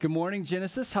Good morning,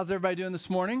 Genesis. How's everybody doing this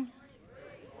morning?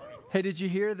 Hey, did you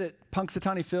hear that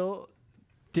Punxsutawney Phil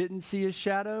didn't see his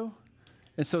shadow?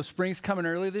 And so spring's coming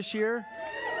early this year?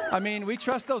 I mean, we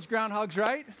trust those groundhogs,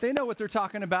 right? They know what they're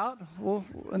talking about. Well,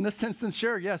 in this instance,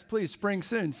 sure, yes, please, spring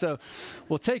soon. So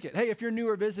we'll take it. Hey, if you're new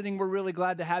or visiting, we're really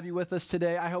glad to have you with us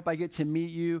today. I hope I get to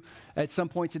meet you at some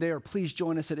point today, or please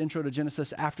join us at Intro to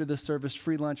Genesis after this service.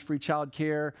 Free lunch, free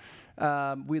childcare.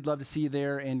 We'd love to see you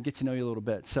there and get to know you a little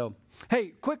bit. So, hey,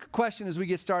 quick question as we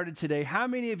get started today. How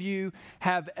many of you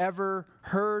have ever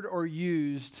heard or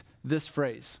used this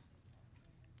phrase?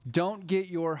 Don't get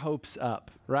your hopes up,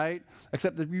 right?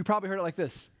 Except that you probably heard it like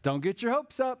this. Don't get your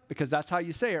hopes up, because that's how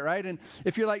you say it, right? And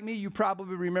if you're like me, you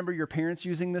probably remember your parents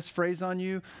using this phrase on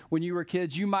you when you were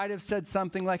kids. You might have said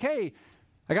something like, hey,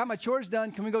 I got my chores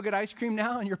done. Can we go get ice cream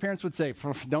now? And your parents would say,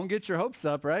 don't get your hopes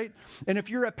up, right? And if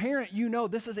you're a parent, you know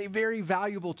this is a very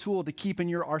valuable tool to keep in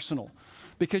your arsenal,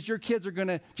 because your kids are going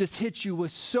to just hit you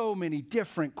with so many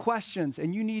different questions,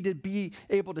 and you need to be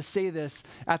able to say this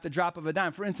at the drop of a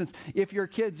dime. For instance, if your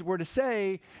kids were to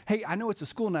say, hey, I know it's a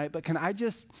school night, but can I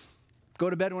just go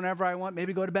to bed whenever I want,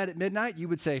 maybe go to bed at midnight, you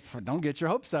would say, don't get your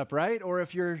hopes up, right? Or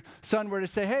if your son were to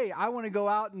say, hey, I want to go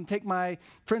out and take my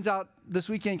friends out this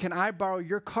weekend, can I borrow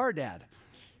your car, Dad?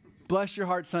 Bless your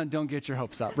heart, son, don't get your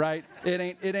hopes up, right? It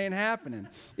ain't happening.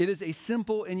 It is a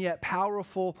simple and yet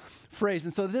powerful phrase.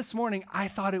 And so this morning, I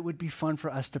thought it would be fun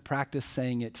for us to practice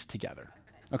saying it together.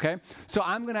 Okay? So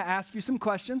I'm going to ask you some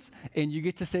questions, and you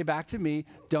get to say back to me,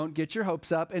 don't get your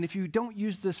hopes up. And if you don't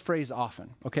use this phrase often,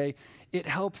 okay, it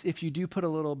helps if you do put a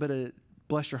little bit of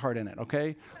bless your heart in it,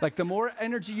 okay? Like the more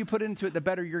energy you put into it, the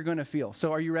better you're going to feel.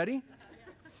 So are you ready?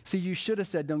 See, you should have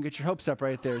said, don't get your hopes up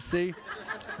right there. See?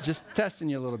 Just testing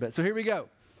you a little bit. So here we go.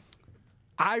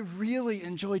 I really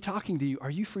enjoy talking to you. Are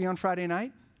you free on Friday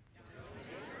night?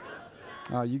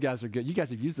 Oh, you guys are good. You guys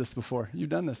have used this before. You've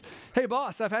done this. Hey,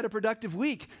 boss, I've had a productive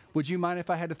week. Would you mind if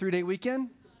I had a 3-day weekend?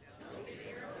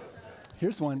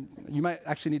 Here's one. You might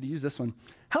actually need to use this one.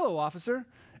 Hello, officer.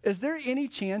 Is there any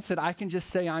chance that I can just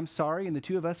say I'm sorry and the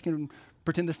two of us can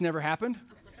pretend this never happened?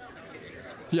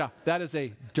 Yeah, that is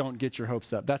a don't get your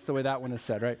hopes up. That's the way that one is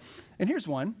said, right? And here's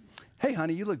one. Hey,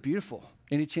 honey, you look beautiful.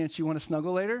 Any chance you want to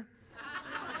snuggle later?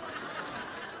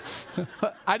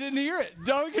 I didn't hear it.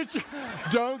 Don't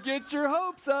get your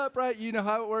hopes up, right? You know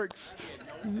how it works.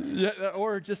 Yeah,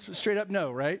 or just straight up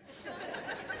no, right?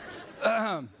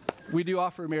 We do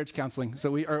offer marriage counseling,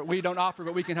 so we don't offer,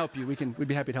 but we can help you. We'd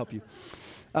be happy to help you.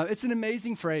 It's an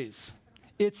amazing phrase.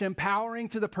 It's empowering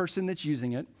to the person that's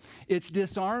using it. It's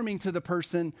disarming to the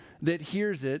person that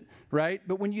hears it, right?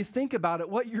 But when you think about it,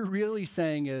 what you're really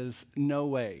saying is no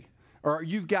way, or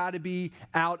you've got to be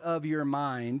out of your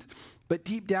mind. But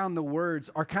deep down, the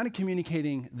words are kind of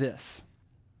communicating this.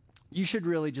 You should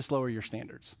really just lower your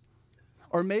standards.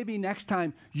 Or maybe next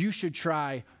time you should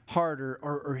try harder.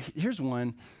 Or here's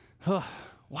one,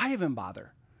 why even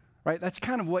bother? Right? That's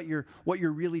kind of what you're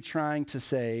really trying to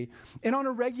say. And on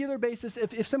a regular basis,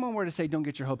 if someone were to say, don't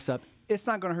get your hopes up, it's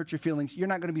not going to hurt your feelings. You're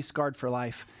not going to be scarred for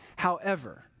life.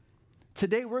 However,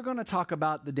 today we're going to talk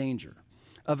about the danger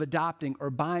of adopting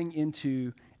or buying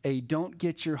into a don't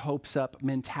get your hopes up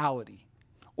mentality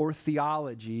or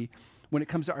theology when it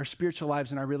comes to our spiritual lives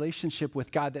and our relationship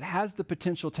with God that has the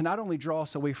potential to not only draw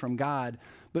us away from God,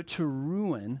 but to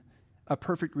ruin a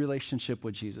perfect relationship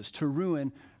with Jesus, to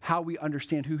ruin how we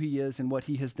understand who he is and what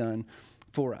he has done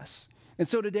for us. And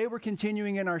so today we're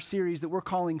continuing in our series that we're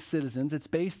calling Citizens. It's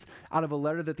based out of a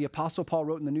letter that the Apostle Paul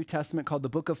wrote in the New Testament called the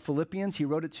Book of Philippians. He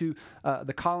wrote it to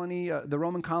the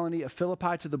Roman colony of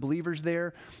Philippi, to the believers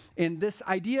there. And this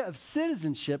idea of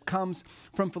citizenship comes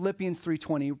from Philippians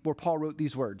 3:20, where Paul wrote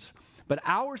these words, "But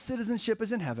our citizenship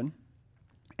is in heaven,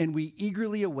 and we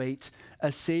eagerly await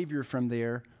a Savior from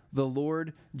there, the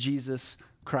Lord Jesus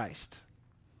Christ."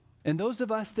 And those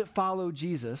of us that follow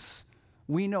Jesus,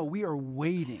 we know we are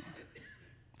waiting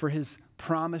for his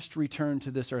promised return to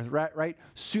this earth, right?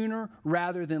 Sooner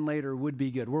rather than later would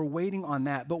be good. We're waiting on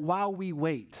that. But while we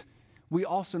wait, we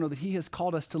also know that he has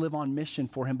called us to live on mission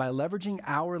for him by leveraging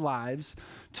our lives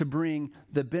to bring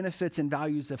the benefits and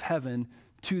values of heaven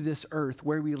to this earth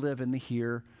where we live in the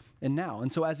here and now.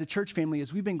 And so as a church family,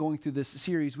 as we've been going through this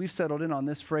series, we've settled in on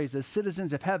this phrase, as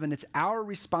citizens of heaven, it's our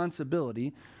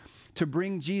responsibility to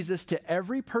bring Jesus to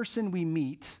every person we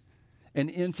meet and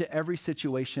into every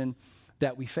situation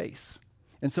that we face.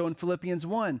 And so in Philippians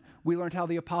 1, we learned how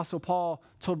the Apostle Paul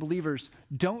told believers,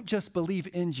 don't just believe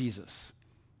in Jesus,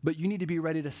 but you need to be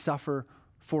ready to suffer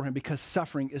for him, because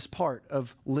suffering is part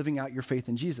of living out your faith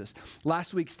in Jesus.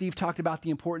 Last week, Steve talked about the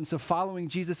importance of following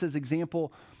Jesus'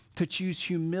 example to choose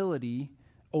humility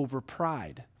over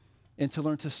pride. and to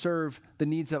learn to serve the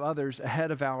needs of others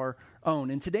ahead of our own.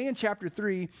 And today in chapter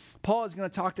 3, Paul is going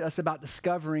to talk to us about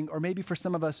discovering, or maybe for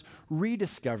some of us,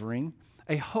 rediscovering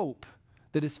a hope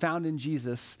that is found in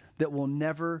Jesus that will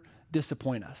never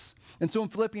disappoint us. And so in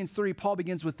Philippians 3, Paul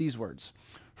begins with these words.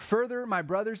 Further, my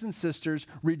brothers and sisters,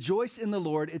 rejoice in the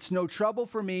Lord. It's no trouble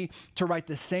for me to write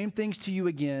the same things to you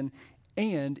again,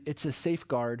 and it's a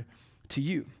safeguard to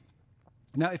you.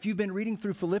 Now, if you've been reading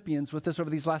through Philippians with us over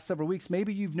these last several weeks,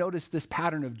 maybe you've noticed this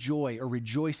pattern of joy or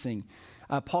rejoicing.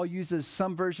 Paul uses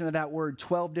some version of that word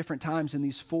 12 different times in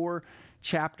these 4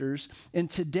 chapters. And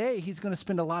today, he's going to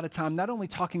spend a lot of time not only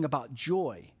talking about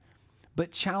joy,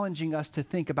 but challenging us to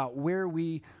think about where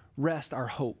we rest our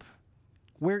hope.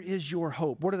 Where is your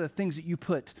hope? What are the things that you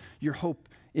put your hope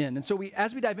in? And so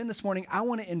as we dive in this morning, I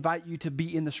want to invite you to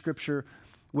be in the scripture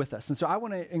with us. And so I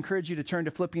want to encourage you to turn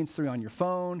to Philippians 3 on your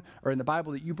phone or in the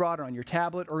Bible that you brought or on your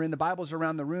tablet or in the Bibles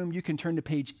around the room. You can turn to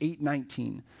page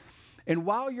 819. And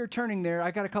while you're turning there,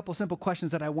 I got a couple simple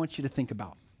questions that I want you to think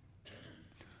about.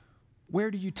 Where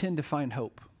do you tend to find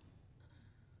hope?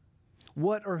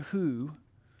 What or who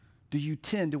do you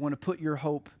tend to want to put your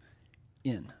hope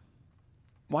in?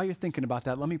 While you're thinking about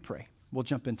that, let me pray. We'll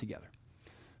jump in together.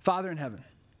 Father in heaven,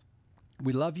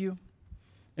 we love you,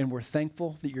 and we're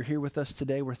thankful that you're here with us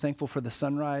today. We're thankful for the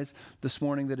sunrise this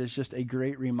morning that is just a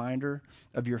great reminder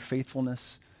of your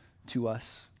faithfulness to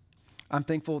us. I'm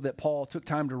thankful that Paul took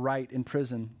time to write in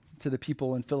prison to the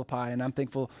people in Philippi, and I'm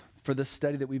thankful for this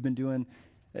study that we've been doing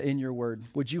in your word.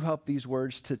 Would you help these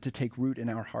words to take root in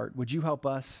our heart? Would you help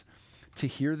us to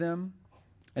hear them,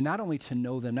 and not only to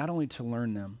know them, not only to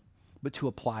learn them, but to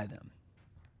apply them?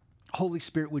 Holy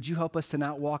Spirit, would you help us to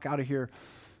not walk out of here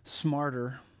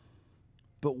smarter,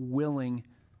 but willing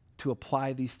to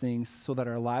apply these things so that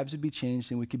our lives would be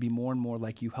changed and we could be more and more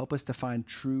like you. Help us to find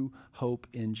true hope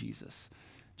in Jesus.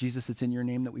 Jesus, it's in your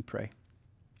name that we pray.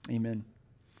 Amen.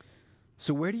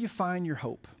 So where do you find your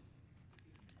hope?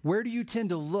 Where do you tend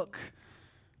to look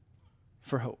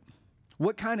for hope?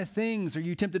 What kind of things are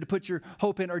you tempted to put your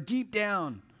hope in? Or deep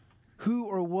down, who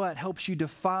or what helps you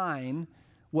define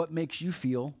what makes you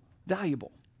feel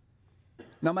valuable?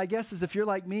 Now, my guess is if you're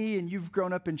like me and you've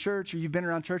grown up in church or you've been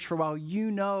around church for a while,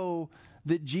 you know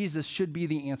that Jesus should be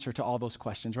the answer to all those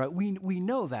questions, right? We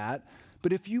know that.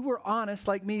 But if you were honest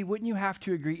like me, wouldn't you have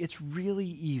to agree it's really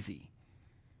easy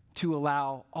to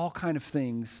allow all kind of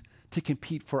things to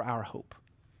compete for our hope?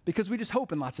 Because we just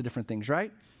hope in lots of different things,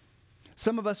 right?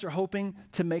 Some of us are hoping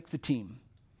to make the team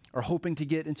or hoping to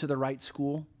get into the right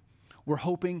school. We're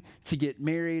hoping to get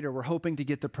married, or we're hoping to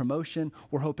get the promotion.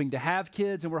 We're hoping to have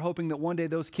kids, and we're hoping that one day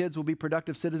those kids will be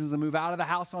productive citizens and move out of the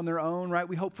house on their own, right?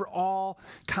 We hope for all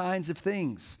kinds of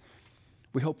things.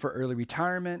 We hope for early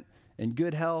retirement and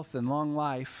good health and long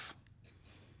life.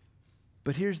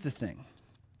 But here's the thing.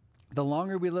 The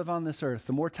longer we live on this earth,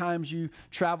 the more times you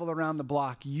travel around the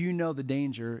block, you know the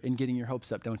danger in getting your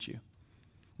hopes up, don't you?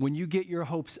 When you get your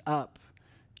hopes up,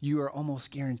 you are almost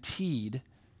guaranteed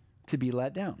to be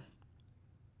let down.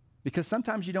 Because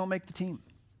sometimes you don't make the team.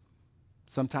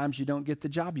 Sometimes you don't get the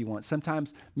job you want.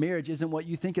 Sometimes marriage isn't what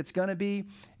you think it's going to be.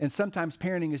 And sometimes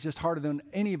parenting is just harder than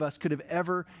any of us could have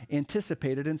ever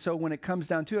anticipated. And so when it comes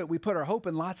down to it, we put our hope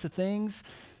in lots of things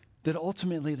that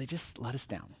ultimately they just let us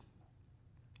down.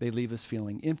 They leave us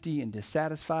feeling empty and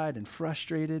dissatisfied and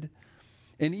frustrated.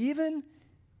 And even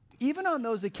on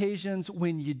those occasions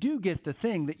when you do get the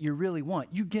thing that you really want,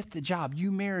 you get the job,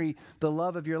 you marry the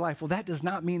love of your life, well, that does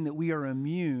not mean that we are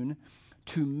immune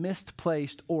to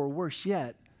misplaced, or worse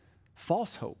yet,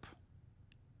 false hope.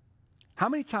 How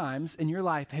many times in your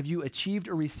life have you achieved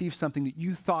or received something that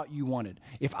you thought you wanted?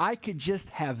 If I could just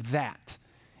have that,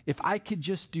 if I could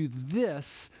just do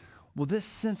this, well, this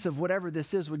sense of whatever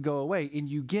this is would go away, and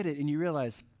you get it and you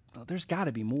realize, well, there's got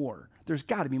to be more. There's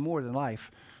got to be more than life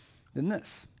than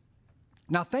this.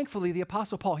 Now, thankfully, the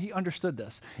Apostle Paul, he understood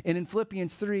this. And in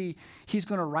Philippians 3, he's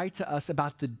going to write to us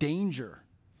about the danger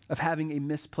of having a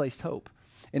misplaced hope.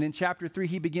 And in chapter 3,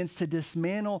 he begins to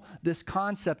dismantle this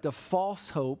concept of false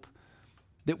hope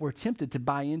that we're tempted to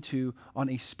buy into on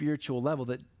a spiritual level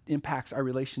that impacts our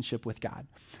relationship with God.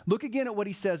 Look again at what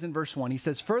he says in verse 1. He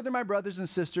says, "Further, my brothers and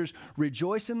sisters,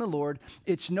 rejoice in the Lord.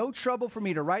 It's no trouble for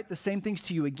me to write the same things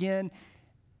to you again,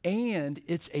 and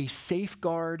it's a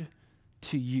safeguard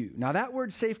to you." Now, that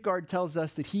word safeguard tells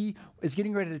us that he is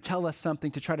getting ready to tell us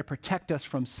something to try to protect us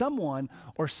from someone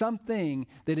or something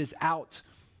that is out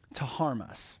to harm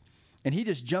us. And he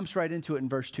just jumps right into it in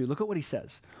verse 2. Look at what he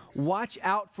says. Watch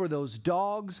out for those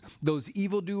dogs, those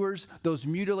evildoers, those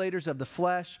mutilators of the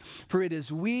flesh, for it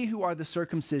is we who are the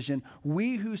circumcision,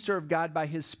 we who serve God by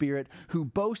his Spirit, who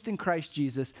boast in Christ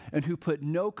Jesus, and who put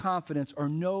no confidence or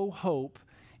no hope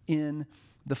in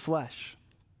the flesh.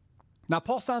 Now,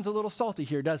 Paul sounds a little salty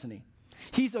here, doesn't he?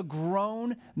 He's a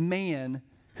grown man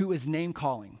who is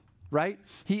name-calling. Right?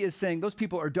 He is saying those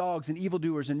people are dogs and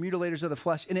evildoers and mutilators of the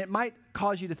flesh. And it might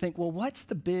cause you to think, well, what's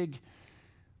the big,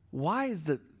 why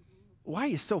are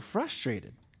you so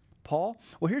frustrated, Paul?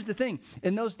 Well, here's the thing.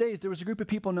 In those days, there was a group of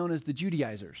people known as the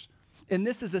Judaizers. And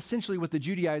this is essentially what the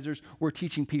Judaizers were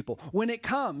teaching people. When it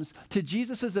comes to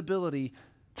Jesus' ability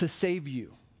to save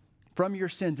you from your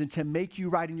sins and to make you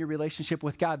right in your relationship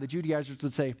with God, the Judaizers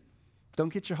would say,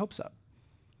 don't get your hopes up.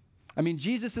 I mean,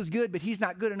 Jesus is good, but he's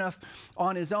not good enough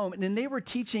on his own. And then they were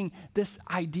teaching this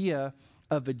idea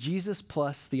of a Jesus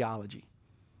plus theology.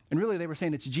 And really, they were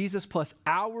saying it's Jesus plus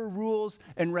our rules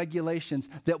and regulations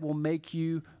that will make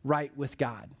you right with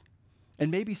God.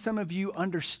 And maybe some of you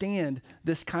understand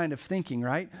this kind of thinking,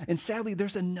 right? And sadly,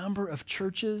 there's a number of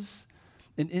churches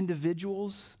and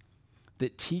individuals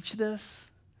that teach this,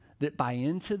 that buy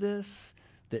into this,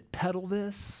 that peddle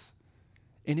this.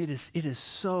 And it is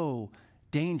so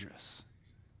dangerous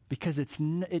because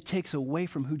it takes away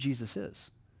from who Jesus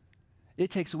is. It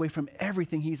takes away from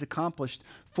everything he's accomplished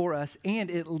for us,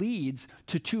 and it leads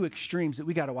to two extremes that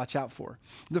we got to watch out for.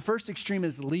 The first extreme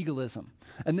is legalism,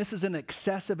 and this is an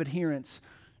excessive adherence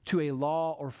to a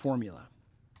law or formula.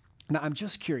 Now, I'm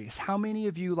just curious, how many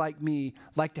of you, like me,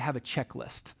 like to have a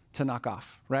checklist to knock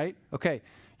off, right? Okay,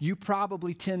 you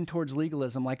probably tend towards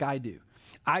legalism like I do.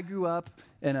 I grew up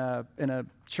in a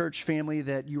church family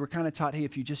that you were kind of taught, hey,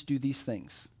 if you just do these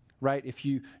things, right? If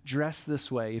you dress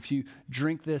this way, if you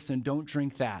drink this and don't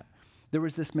drink that, there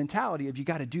was this mentality of you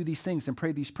got to do these things and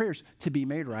pray these prayers to be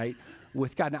made right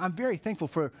with God. Now, I'm very thankful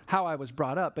for how I was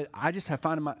brought up, but I just have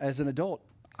found as an adult,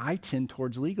 I tend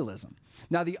towards legalism.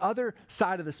 Now, the other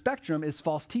side of the spectrum is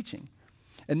false teaching.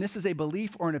 And this is a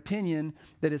belief or an opinion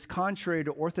that is contrary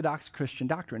to orthodox Christian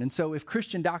doctrine. And so if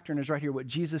Christian doctrine is right here, what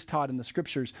Jesus taught in the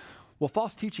scriptures, well,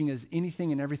 false teaching is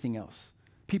anything and everything else.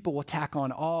 People will tack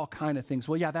on all kind of things.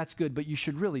 Well, yeah, that's good, but you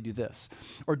should really do this.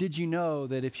 Or did you know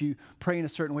that if you pray in a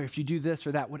certain way, if you do this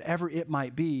or that, whatever it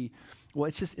might be, well,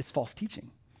 it's false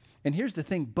teaching. And here's the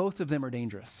thing, both of them are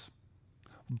dangerous.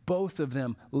 Both of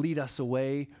them lead us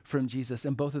away from Jesus,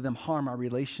 and both of them harm our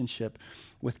relationship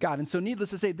with God. And so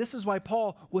needless to say, this is why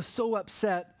Paul was so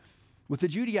upset with the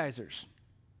Judaizers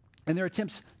and their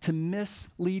attempts to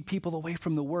mislead people away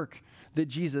from the work that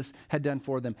Jesus had done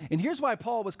for them. And here's why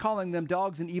Paul was calling them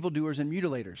dogs and evildoers and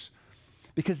mutilators,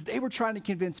 because they were trying to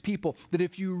convince people that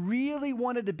if you really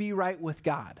wanted to be right with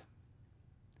God,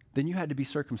 then you had to be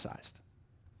circumcised.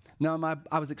 Now,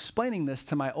 I was explaining this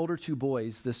to my older two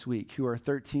boys this week who are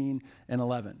 13 and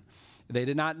 11. They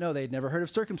did not know. They'd never heard of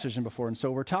circumcision before, and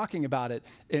so we're talking about it,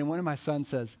 and one of my sons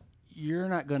says, "You're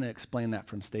not going to explain that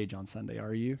from stage on Sunday,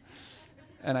 are you?"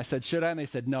 And I said, "Should I?" And they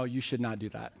said, "No, you should not do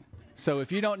that." So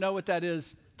if you don't know what that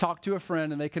is, talk to a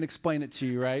friend, and they can explain it to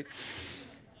you, right?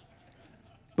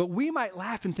 But we might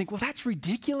laugh and think, well, that's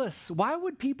ridiculous. Why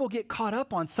would people get caught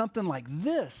up on something like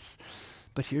this?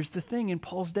 But here's the thing, in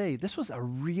Paul's day, this was a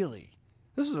really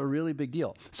big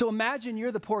deal. So imagine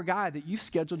you're the poor guy that you've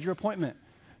scheduled your appointment.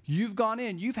 You've gone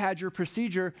in, you've had your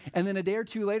procedure, and then a day or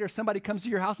two later, somebody comes to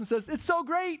your house and says, "It's so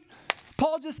great.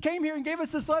 Paul just came here and gave us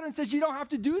this letter and says you don't have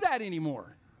to do that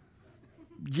anymore."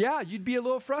 Yeah, you'd be a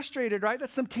little frustrated, right?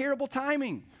 That's some terrible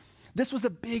timing. This was a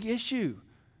big issue.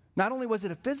 Not only was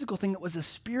it a physical thing, it was a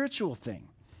spiritual thing.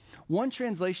 One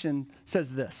translation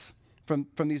says this.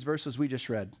 From these verses we just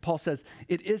read. Paul says,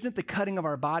 it isn't the cutting of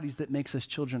our bodies that makes us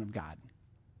children of God.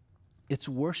 It's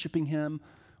worshiping him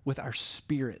with our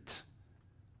spirit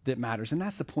that matters. And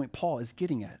that's the point Paul is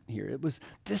getting at here. It was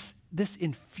this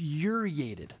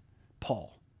infuriated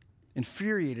Paul,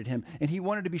 infuriated him. And he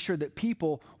wanted to be sure that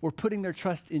people were putting their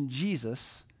trust in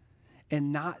Jesus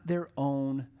and not their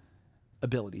own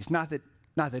abilities. Not that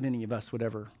any of us would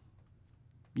ever,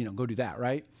 go do that,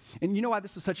 right? And you know why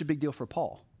this was such a big deal for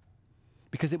Paul?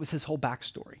 Because it was his whole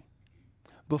backstory.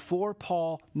 Before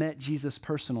Paul met Jesus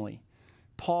personally,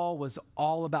 Paul was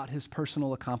all about his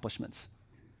personal accomplishments.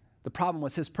 The problem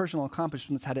was his personal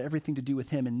accomplishments had everything to do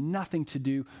with him and nothing to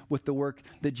do with the work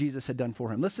that Jesus had done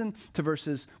for him. Listen to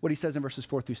what he says in verses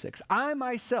 4-6. I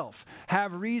myself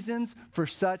have reasons for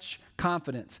such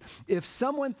confidence. If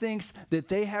someone thinks that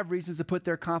they have reasons to put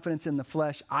their confidence in the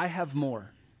flesh, I have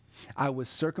more. I was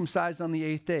circumcised on the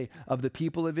 8th day, of the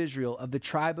people of Israel, of the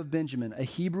tribe of Benjamin, a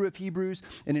Hebrew of Hebrews,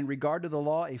 and in regard to the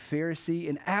law, a Pharisee.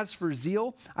 And as for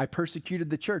zeal, I persecuted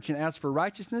the church. And as for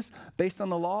righteousness, based on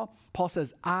the law, Paul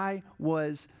says, I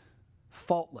was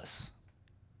faultless.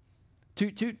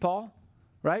 Toot, toot, Paul,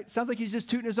 right? Sounds like he's just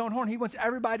tooting his own horn. He wants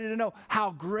everybody to know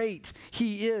how great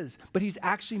he is, but he's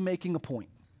actually making a point.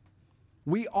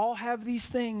 We all have these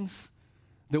things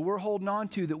that we're holding on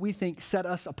to that we think set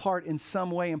us apart in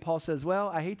some way. And Paul says, well,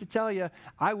 I hate to tell you,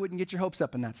 I wouldn't get your hopes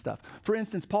up in that stuff. For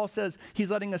instance, Paul says he's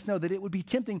letting us know that it would be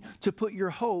tempting to put your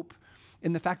hope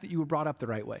in the fact that you were brought up the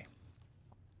right way.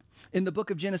 In the book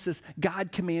of Genesis,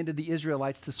 God commanded the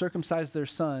Israelites to circumcise their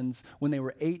sons when they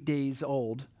were 8 days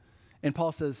old. And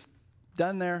Paul says,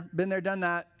 done there, been there, done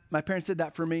that. My parents did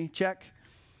that for me, check.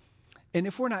 And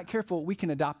if we're not careful, we can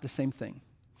adopt the same thing.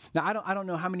 Now, I don't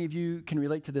know how many of you can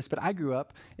relate to this, but I grew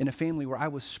up in a family where I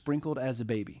was sprinkled as a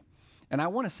baby. And I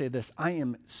want to say this, I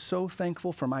am so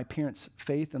thankful for my parents'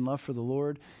 faith and love for the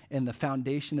Lord and the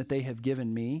foundation that they have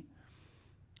given me.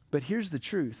 But here's the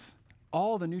truth.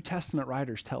 All the New Testament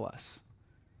writers tell us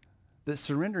that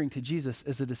surrendering to Jesus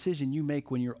is a decision you make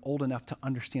when you're old enough to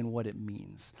understand what it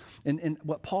means. And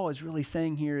what Paul is really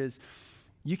saying here is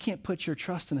you can't put your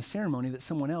trust in a ceremony that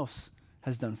someone else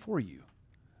has done for you.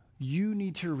 You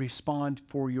need to respond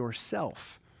for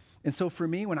yourself. And so for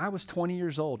me, when I was 20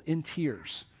 years old, in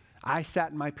tears, I sat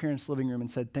in my parents' living room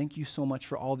and said, thank you so much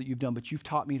for all that you've done, but you've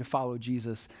taught me to follow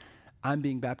Jesus. I'm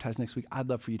being baptized next week. I'd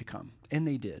love for you to come. And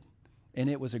they did. And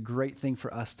it was a great thing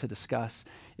for us to discuss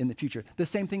in the future. The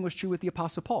same thing was true with the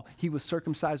Apostle Paul. He was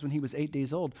circumcised when he was 8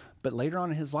 days old, but later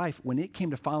on in his life, when it came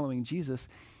to following Jesus,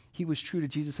 he was true to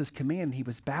Jesus' command, and he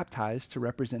was baptized to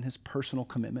represent his personal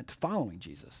commitment to following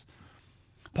Jesus.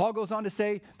 Paul goes on to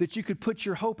say that you could put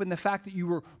your hope in the fact that you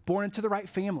were born into the right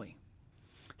family.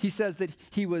 He says that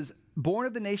he was born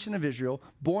of the nation of Israel,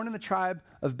 born in the tribe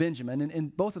of Benjamin,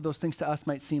 and both of those things to us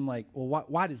might seem like, well,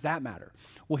 why does that matter?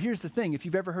 Well, here's the thing. If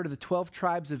you've ever heard of the 12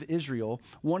 tribes of Israel,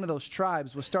 one of those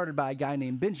tribes was started by a guy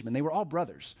named Benjamin. They were all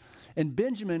brothers. And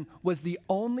Benjamin was the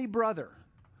only brother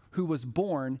who was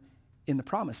born in the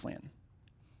Promised Land.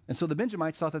 And so the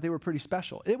Benjamites thought that they were pretty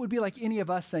special. It would be like any of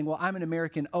us saying, well, I'm an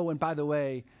American. Oh, and by the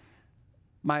way,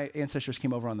 my ancestors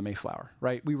came over on the Mayflower,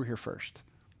 right? We were here first.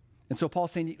 And so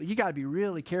Paul's saying, you got to be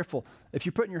really careful. If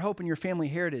you're putting your hope in your family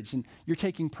heritage and you're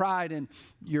taking pride in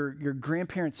your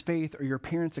grandparents' faith or your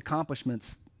parents'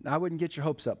 accomplishments, I wouldn't get your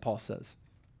hopes up, Paul says.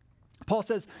 Paul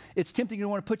says it's tempting to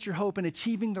want to put your hope in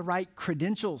achieving the right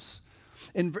credentials.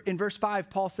 In verse 5,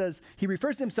 Paul says he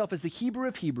refers to himself as the Hebrew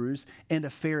of Hebrews and a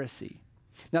Pharisee.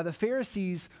 Now, the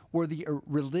Pharisees were the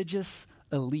religious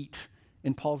elite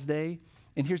in Paul's day.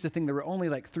 And here's the thing, there were only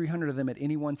like 300 of them at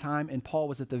any one time, and Paul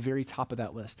was at the very top of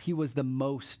that list. He was the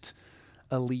most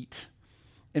elite.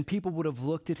 And people would have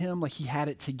looked at him like he had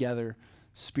it together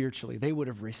spiritually. They would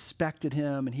have respected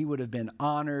him, and he would have been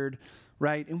honored,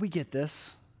 right? And we get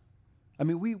this. I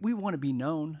mean, we want to be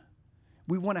known.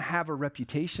 We want to have a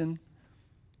reputation.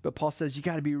 But Paul says you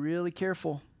got to be really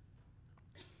careful.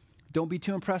 Don't be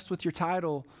too impressed with your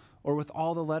title or with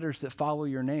all the letters that follow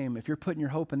your name. If you're putting your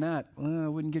hope in that, I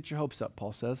wouldn't get your hopes up,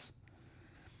 Paul says.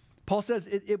 Paul says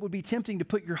it would be tempting to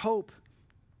put your hope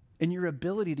in your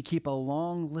ability to keep a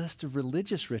long list of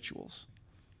religious rituals.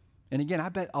 And again, I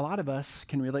bet a lot of us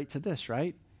can relate to this,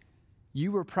 right?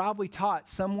 You were probably taught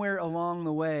somewhere along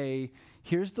the way,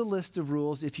 here's the list of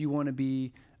rules if you want to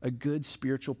be a good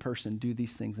spiritual person. Do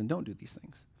these things and don't do these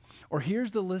things. Or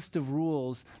here's the list of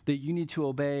rules that you need to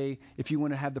obey if you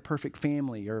want to have the perfect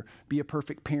family or be a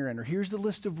perfect parent. Or here's the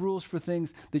list of rules for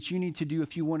things that you need to do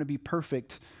if you want to be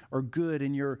perfect or good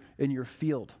in your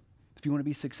field, if you want to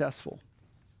be successful.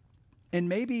 And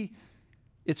maybe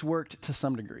it's worked to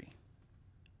some degree.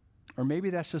 Or maybe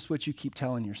that's just what you keep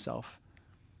telling yourself.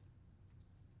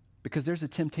 Because there's a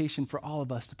temptation for all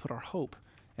of us to put our hope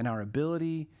in our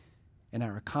ability and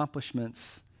our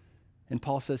accomplishments. And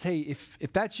Paul says, hey,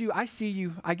 if that's you, I see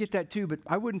you, I get that too, but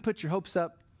I wouldn't put your hopes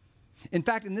up. In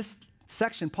fact, in this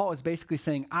section, Paul is basically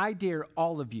saying, I dare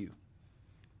all of you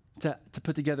to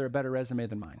put together a better resume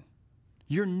than mine.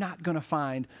 You're not going to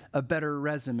find a better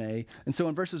resume. And so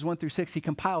in verses 1 through 6, he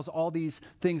compiles all these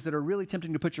things that are really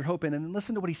tempting to put your hope in. And then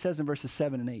listen to what he says in verses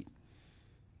 7 and 8.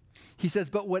 He says,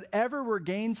 but whatever were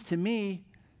gains to me,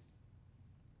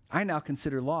 I now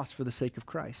consider loss for the sake of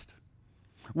Christ.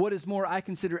 What is more, I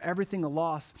consider everything a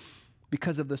loss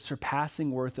because of the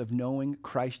surpassing worth of knowing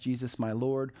Christ Jesus my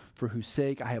Lord, for whose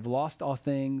sake I have lost all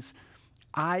things.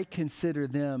 I consider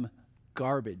them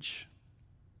garbage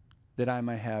that I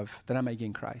may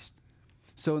gain Christ.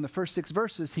 So in the first 6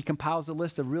 verses, he compiles a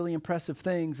list of really impressive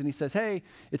things, and he says, hey,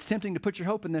 it's tempting to put your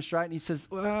hope in this, right? And he says,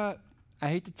 I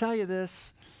hate to tell you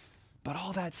this, but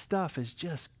all that stuff is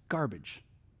just garbage.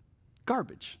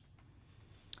 Garbage.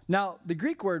 Now, the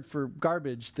Greek word for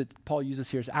garbage that Paul uses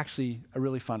here is actually a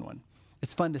really fun one.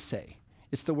 It's fun to say.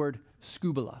 It's the word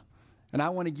skubala. And I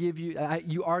want to give you,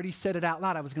 you already said it out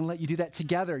loud. I was going to let you do that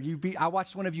together. I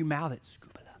watched one of you mouth it,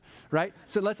 skubala, right?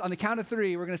 So let's, on the count of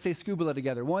 3, we're going to say skubala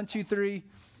together. 1, 2, 3,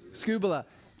 skubala.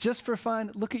 Just for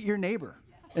fun, look at your neighbor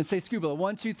and say skubala.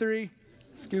 1, 2, 3,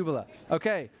 skubala.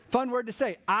 Okay, fun word to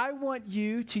say. I want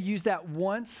you to use that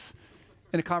once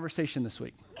in a conversation this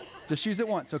week. Just use it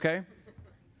once, okay?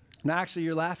 Now, actually,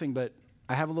 you're laughing, but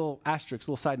I have a little asterisk,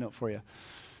 a little side note for you.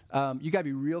 You got to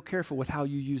be real careful with how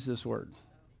you use this word,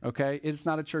 okay? It's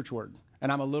not a church word,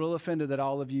 and I'm a little offended that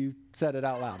all of you said it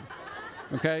out loud,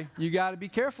 okay? You got to be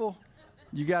careful.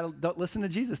 You got to don't listen to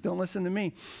Jesus. Don't listen to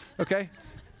me, okay?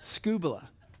 Skubala.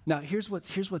 Now, here's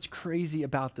what's crazy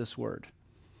about this word.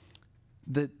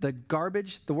 The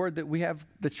garbage, the word that we have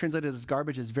that's translated as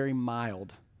garbage is very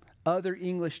mild. Other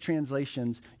English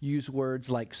translations use words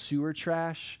like sewer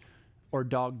trash or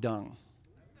dog dung.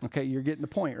 Okay, you're getting the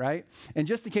point, right? And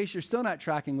just in case you're still not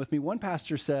tracking with me, one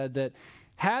pastor said that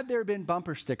had there been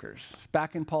bumper stickers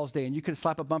back in Paul's day, and you could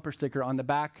slap a bumper sticker on the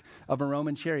back of a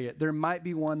Roman chariot, there might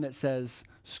be one that says,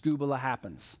 skubala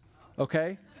happens,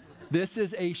 okay? This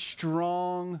is a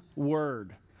strong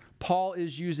word. Paul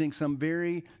is using some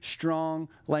very strong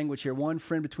language here. One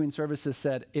friend between services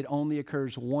said it only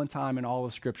occurs one time in all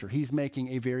of Scripture. He's making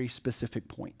a very specific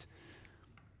point.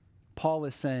 Paul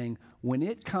is saying, when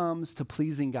it comes to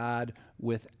pleasing God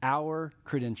with our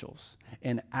credentials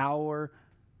and our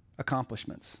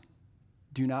accomplishments,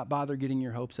 do not bother getting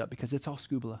your hopes up because it's all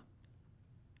skubala.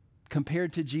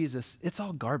 Compared to Jesus, it's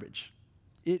all garbage.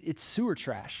 It's sewer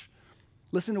trash.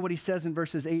 Listen to what he says in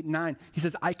verses 8 and 9. He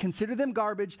says, I consider them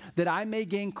garbage that I may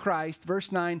gain Christ,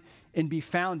 verse 9, and be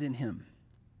found in him.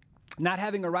 Not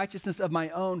having a righteousness of my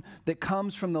own that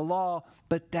comes from the law,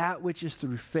 but that which is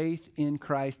through faith in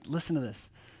Christ. Listen to this.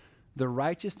 The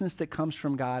righteousness that comes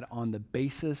from God on the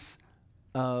basis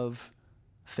of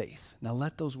faith. Now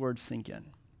let those words sink in.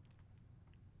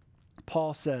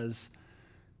 Paul says,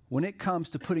 when it comes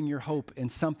to putting your hope in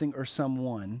something or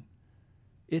someone,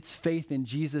 it's faith in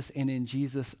Jesus and in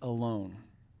Jesus alone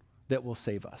that will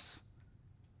save us,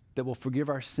 that will forgive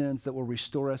our sins, that will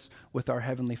restore us with our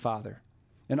Heavenly Father.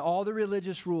 And all the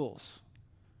religious rules,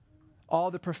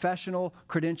 all the professional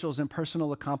credentials and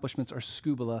personal accomplishments are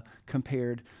skubala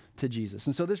compared to Jesus.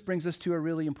 And so this brings us to a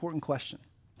really important question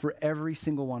for every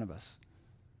single one of us.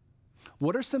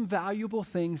 What are some valuable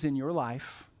things in your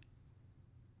life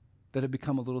that have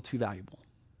become a little too valuable?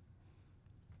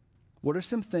 What are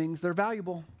some things that are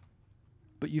valuable,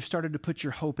 but you've started to put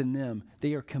your hope in them?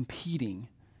 They are competing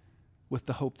with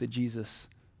the hope that Jesus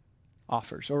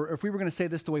offers. Or if we were going to say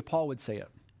this the way Paul would say it,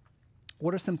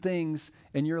 what are some things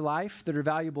in your life that are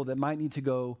valuable that might need to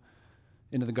go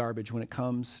into the garbage when it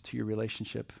comes to your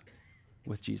relationship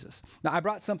with Jesus? Now, I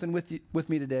brought something with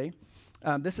me today.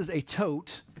 This is a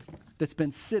tote that's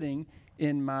been sitting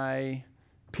in my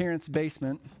parents'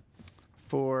 basement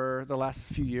for the last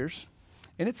few years.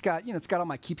 And it's got all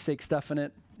my keepsake stuff in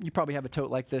it. You probably have a tote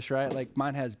like this, right? Like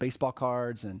mine has baseball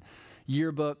cards and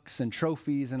yearbooks and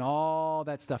trophies and all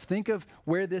that stuff. Think of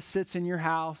where this sits in your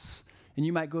house, and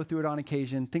you might go through it on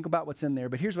occasion. Think about what's in there.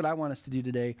 But here's what I want us to do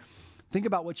today. Think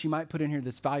about what you might put in here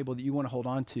that's valuable that you want to hold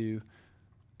on to,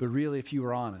 but really, if you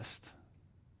were honest,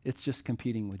 it's just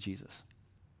competing with Jesus.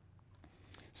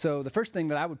 So the first thing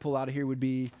that I would pull out of here would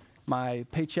be my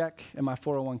paycheck and my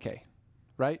 401k,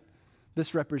 right?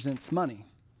 This represents money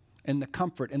and the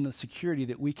comfort and the security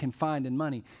that we can find in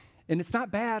money. And it's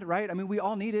not bad, right? I mean, we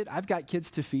all need it. I've got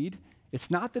kids to feed. It's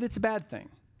not that it's a bad thing.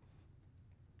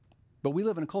 But we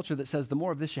live in a culture that says the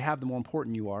more of this you have, the more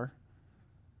important you are.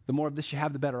 The more of this you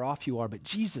have, the better off you are. But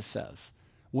Jesus says,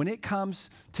 when it comes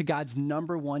to God's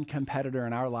number one competitor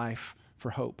in our life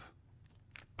for hope,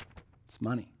 it's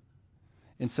money.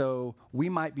 And so we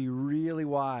might be really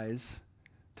wise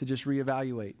to just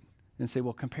reevaluate and say,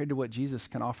 well, compared to what Jesus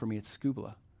can offer me, it's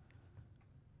skubala.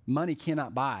 Money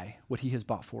cannot buy what he has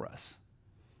bought for us.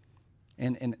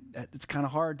 And it's kind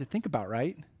of hard to think about,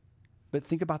 right? But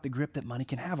think about the grip that money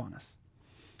can have on us.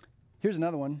 Here's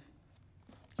another one.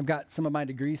 I've got some of my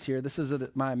degrees here. This is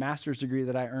my master's degree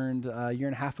that I earned a year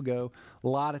and a half ago. A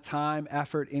lot of time,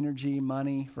 effort, energy,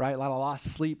 money, right? A lot of lost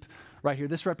sleep right here.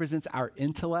 This represents our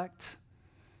intellect,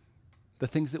 the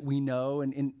things that we know.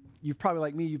 And you've probably,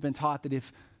 like me, you've been taught that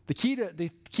if the key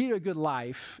to a good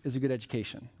life is a good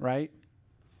education, right?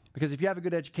 Because if you have a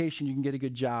good education, you can get a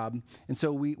good job. And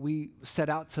so we set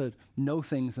out to know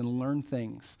things and learn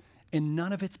things. And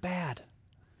none of it's bad.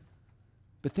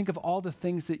 But think of all the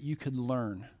things that you could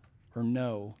learn or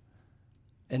know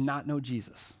and not know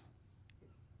Jesus.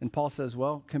 And Paul says,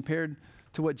 well, compared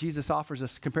to what Jesus offers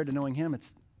us, compared to knowing him,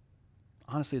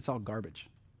 honestly, it's all garbage.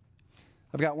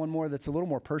 I've got one more that's a little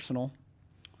more personal.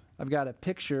 I've got a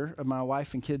picture of my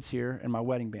wife and kids here and my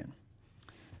wedding band.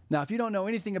 Now, if you don't know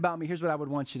anything about me, here's what I would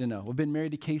want you to know. We've been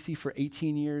married to Casey for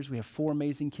 18 years. We have 4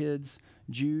 amazing kids,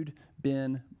 Jude,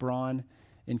 Ben, Braun,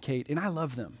 and Kate, and I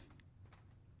love them.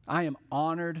 I am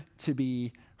honored to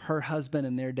be her husband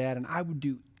and their dad, and I would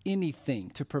do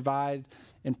anything to provide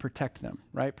and protect them,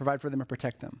 right? Provide for them and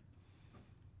protect them.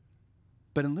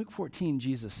 But in Luke 14,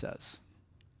 Jesus says,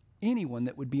 anyone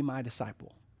that would be my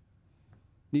disciple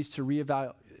needs to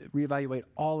reevaluate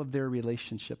all of their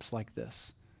relationships like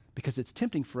this, because it's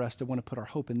tempting for us to want to put our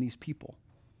hope in these people,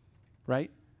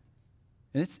 right?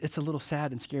 And it's a little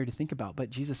sad and scary to think about, but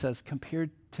Jesus says,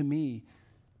 compared to me,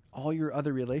 all your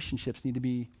other relationships need to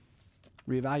be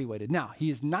reevaluated. Now, he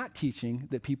is not teaching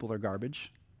that people are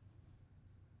garbage.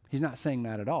 He's not saying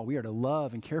that at all. We are to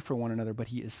love and care for one another, but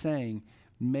he is saying,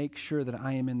 make sure that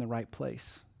I am in the right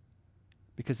place.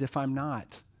 Because if I'm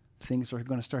not, things are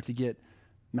going to start to get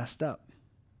messed up.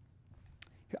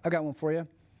 I've got one for you.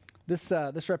 This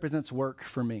represents work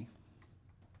for me.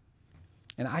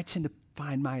 And I tend to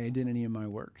find my identity in my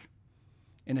work.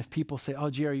 And if people say, oh,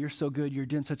 Jerry, you're so good, you're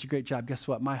doing such a great job, guess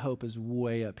what? My hope is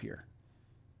way up here.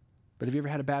 But have you ever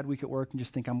had a bad week at work and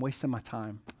just think, I'm wasting my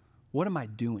time? What am I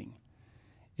doing?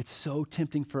 It's so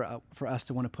tempting for us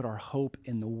to want to put our hope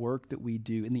in the work that we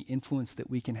do, in the influence that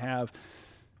we can have.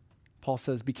 Paul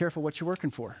says, be careful what you're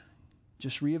working for.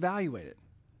 Just reevaluate it,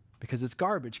 because it's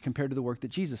garbage compared to the work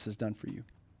that Jesus has done for you.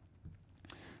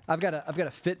 I've got a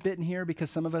Fitbit in here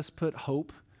because some of us put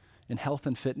hope in health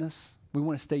and fitness. We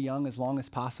want to stay young as long as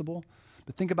possible.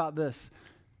 But think about this.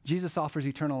 Jesus offers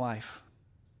eternal life.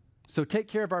 So take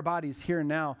care of our bodies here and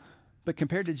now. But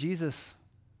compared to Jesus,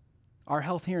 our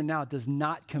health here and now does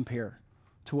not compare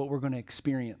to what we're going to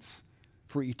experience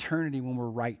for eternity when we're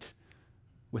right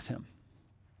with him.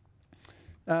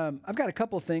 I've got a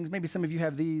couple of things. Maybe some of you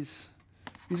have these.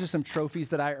 These are some trophies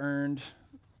that I earned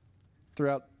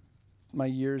throughout my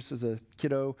years as a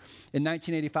kiddo. In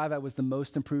 1985, I was the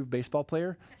most improved baseball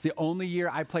player. It's the only year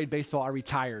I played baseball, I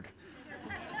retired.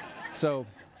 So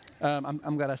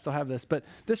I'm glad I still have this. But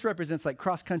this represents like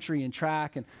cross country and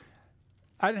track. And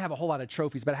I didn't have a whole lot of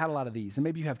trophies, but I had a lot of these. And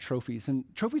maybe you have trophies. And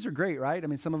trophies are great, right? I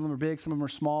mean, some of them are big, some of them are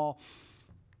small.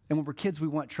 And when we're kids, we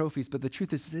want trophies. But the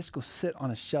truth is, this go sit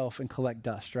on a shelf and collect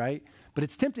dust, right? But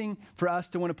it's tempting for us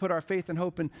to want to put our faith and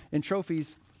hope in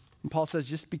trophies. And Paul says,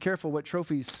 just be careful what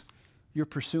trophies you're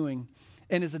pursuing.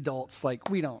 And as adults, like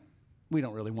we don't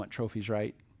really want trophies,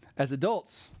 right? As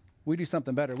adults, we do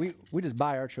something better. We just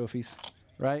buy our trophies,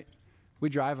 right? We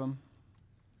drive them.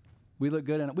 We look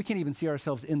good in it. We can't even see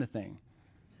ourselves in the thing,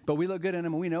 but we look good in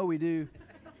them, and we know we do.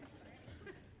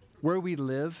 Where we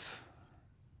live,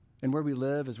 and where we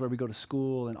live is where we go to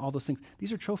school and all those things.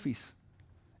 These are trophies,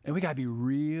 and we got to be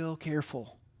real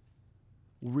careful,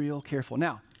 real careful.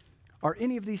 Now, are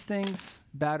any of these things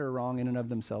bad or wrong in and of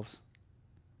themselves?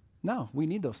 No, we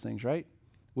need those things, right?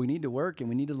 We need to work, and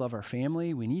we need to love our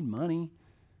family. We need money.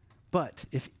 But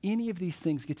if any of these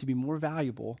things get to be more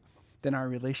valuable than our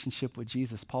relationship with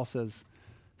Jesus, Paul says,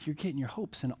 you're getting your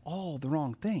hopes in all the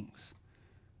wrong things.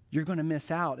 You're going to miss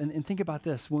out. And think about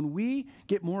this. When we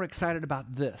get more excited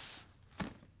about this,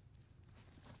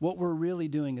 what we're really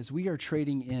doing is we are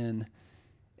trading in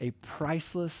a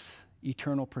priceless,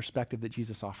 eternal perspective that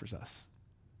Jesus offers us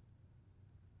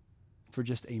for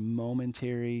just a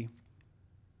momentary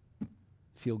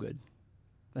feel good.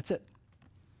 That's it.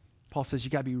 Paul says you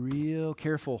got to be real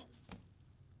careful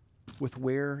with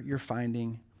where you're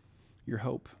finding your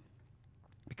hope,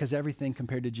 because everything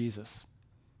compared to Jesus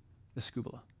is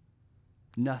scuba.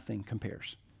 Nothing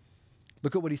compares.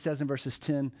 Look at what he says in verses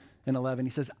 10 and 11. He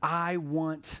says, I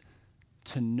want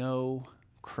to know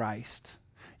Christ.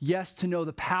 Yes, to know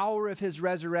the power of his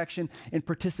resurrection and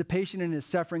participation in his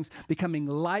sufferings, becoming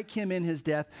like him in his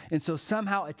death, and so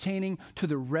somehow attaining to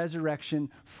the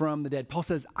resurrection from the dead. Paul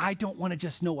says, I don't want to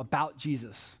just know about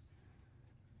Jesus.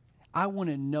 I want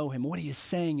to know him. What he is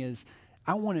saying is,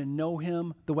 I want to know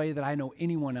him the way that I know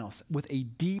anyone else, with a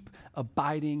deep,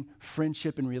 abiding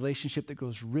friendship and relationship that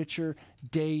goes richer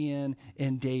day in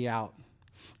and day out.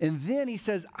 And then he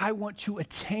says, I want to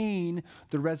attain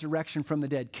the resurrection from the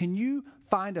dead. Can you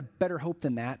find a better hope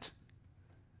than that?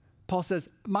 Paul says,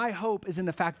 my hope is in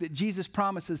the fact that Jesus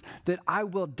promises that I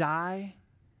will die,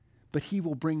 but he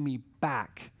will bring me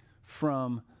back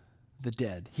from the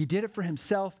dead. He did it for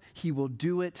himself. He will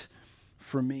do it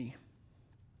for me.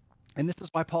 And this is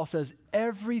why Paul says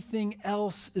everything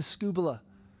else is scubala,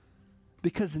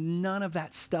 because none of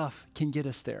that stuff can get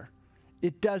us there.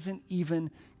 It doesn't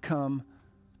even come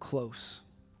close.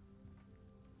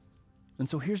 And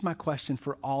so here's my question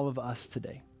for all of us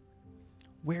today.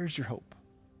 Where's your hope?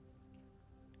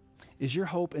 Is your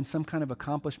hope in some kind of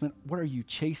accomplishment? What are you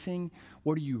chasing?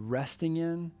 What are you resting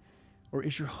in? Or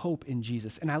is your hope in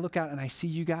Jesus? And I look out and I see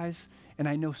you guys, and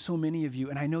I know so many of you,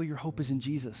 and I know your hope is in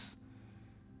Jesus.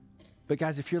 But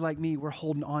guys, if you're like me, we're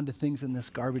holding on to things in this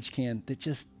garbage can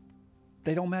that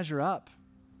they don't measure up.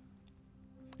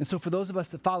 And so for those of us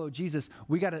that follow Jesus,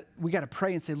 we gotta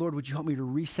pray and say, Lord, would you help me to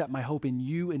reset my hope in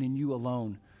you and in you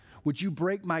alone? Would you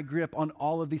break my grip on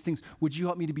all of these things? Would you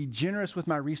help me to be generous with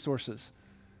my resources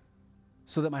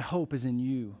so that my hope is in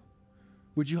you?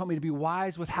 Would you help me to be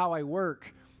wise with how I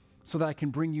work so that I can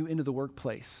bring you into the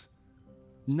workplace?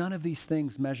 None of these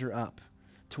things measure up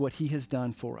to what he has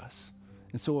done for us.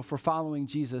 And so if we're following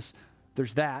Jesus,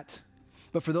 there's that.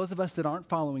 But for those of us that aren't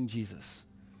following Jesus,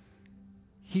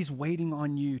 he's waiting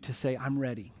on you to say, I'm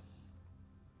ready.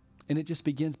 And it just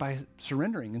begins by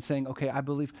surrendering and saying, okay, I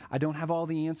believe I don't have all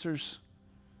the answers,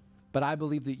 but I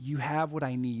believe that you have what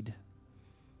I need.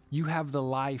 You have the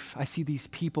life. I see these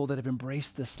people that have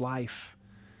embraced this life.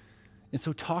 And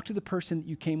so talk to the person that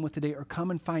you came with today, or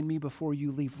come and find me before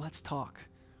you leave. Let's talk.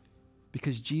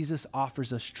 Because Jesus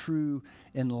offers us true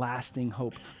and lasting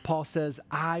hope. Paul says,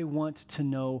 I want to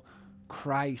know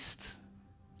Christ.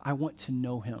 I want to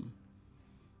know him.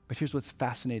 But here's what's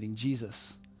fascinating.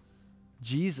 Jesus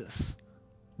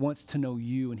wants to know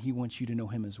you, and he wants you to know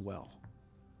him as well.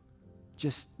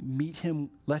 Just meet him,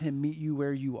 let him meet you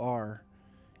where you are,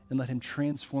 and let him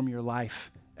transform your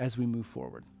life as we move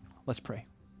forward. Let's pray.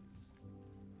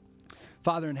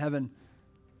 Father in heaven,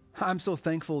 I'm so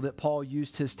thankful that Paul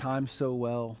used his time so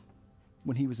well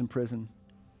when he was in prison.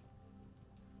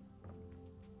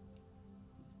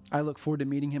 I look forward to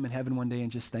meeting him in heaven one day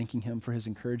and just thanking him for his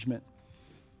encouragement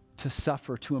to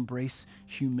suffer, to embrace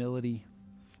humility,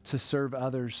 to serve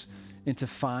others, and to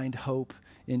find hope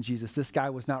in Jesus. This guy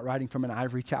was not writing from an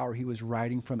ivory tower. He was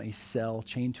writing from a cell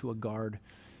chained to a guard.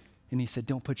 And he said,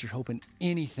 don't put your hope in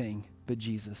anything but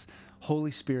Jesus.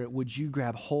 Holy Spirit, would you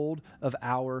grab hold of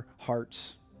our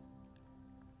hearts?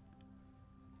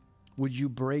 Would you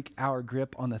break our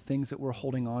grip on the things that we're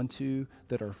holding on to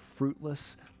that are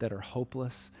fruitless, that are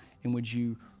hopeless? And would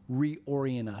you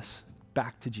reorient us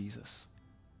back to Jesus?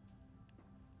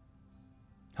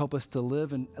 Help us to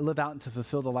live out and to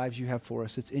fulfill the lives you have for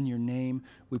us. It's in your name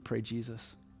we pray,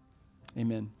 Jesus.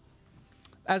 Amen.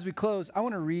 As we close, I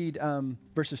want to read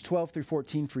verses 12 through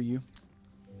 14 for you.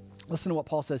 Listen to what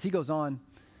Paul says. He goes on.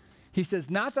 He says,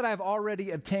 not that I've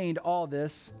already obtained all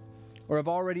this or have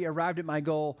already arrived at my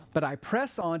goal, but I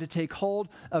press on to take hold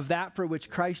of that for which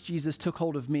Christ Jesus took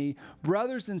hold of me.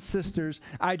 Brothers and sisters,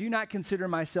 I do not consider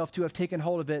myself to have taken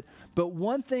hold of it, but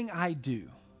one thing I do,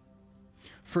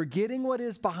 forgetting what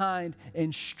is behind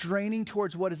and straining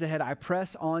towards what is ahead, I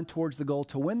press on towards the goal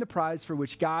to win the prize for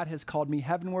which God has called me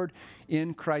heavenward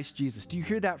in Christ Jesus. Do you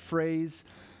hear that phrase,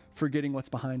 forgetting what's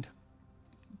behind?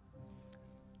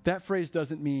 That phrase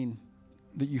doesn't mean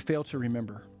that you fail to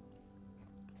remember.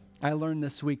 I learned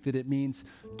this week that it means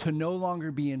to no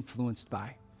longer be influenced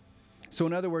by. So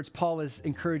in other words, Paul is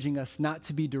encouraging us not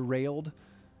to be derailed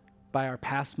by our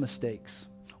past mistakes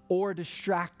or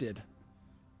distracted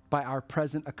by our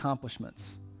present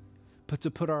accomplishments, but to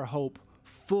put our hope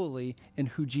fully in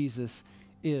who Jesus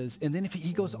is. And then if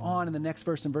he goes on in the next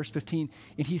verse, in verse 15,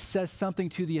 and he says something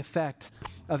to the effect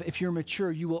of, if you're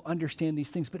mature, you will understand these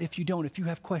things. But if you don't, if you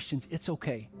have questions, it's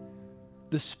okay.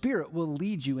 The Spirit will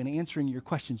lead you in answering your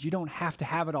questions. You don't have to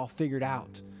have it all figured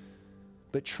out,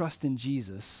 but trust in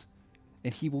Jesus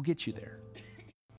and he will get you there.